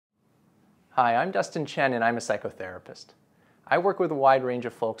Hi, I'm Dustin Chien and I'm a psychotherapist. I work with a wide range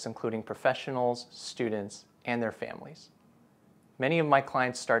of folks including professionals, students, and their families. Many of my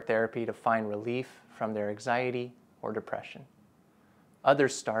clients start therapy to find relief from their anxiety or depression.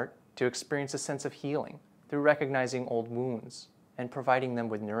 Others start to experience a sense of healing through recognizing old wounds and providing them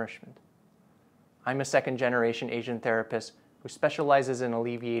with nourishment. I'm a second-generation Asian therapist who specializes in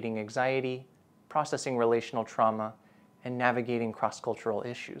alleviating anxiety, processing relational trauma, and navigating cross-cultural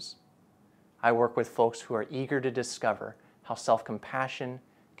issues. I work with folks who are eager to discover how self-compassion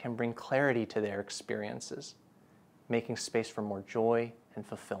can bring clarity to their experiences, making space for more joy and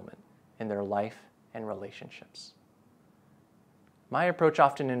fulfillment in their life and relationships. My approach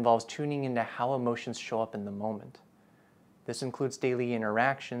often involves tuning into how emotions show up in the moment. This includes daily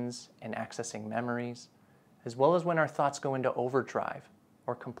interactions and accessing memories, as well as when our thoughts go into overdrive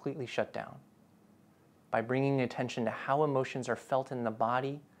or completely shut down. By bringing attention to how emotions are felt in the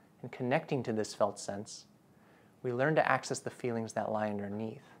body and connecting to this felt sense, we learn to access the feelings that lie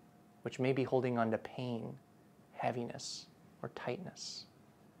underneath, which may be holding on to pain, heaviness, or tightness.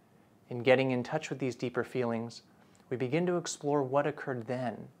 In getting in touch with these deeper feelings, we begin to explore what occurred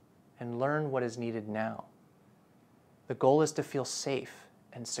then and learn what is needed now. The goal is to feel safe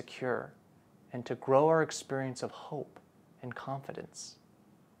and secure and to grow our experience of hope and confidence.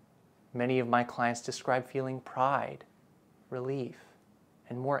 Many of my clients describe feeling pride, relief,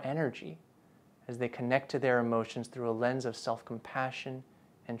 and more energy as they connect to their emotions through a lens of self-compassion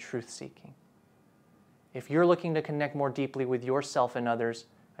and truth-seeking. If you're looking to connect more deeply with yourself and others,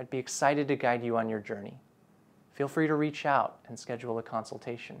 I'd be excited to guide you on your journey. Feel free to reach out and schedule a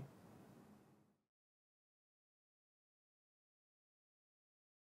consultation.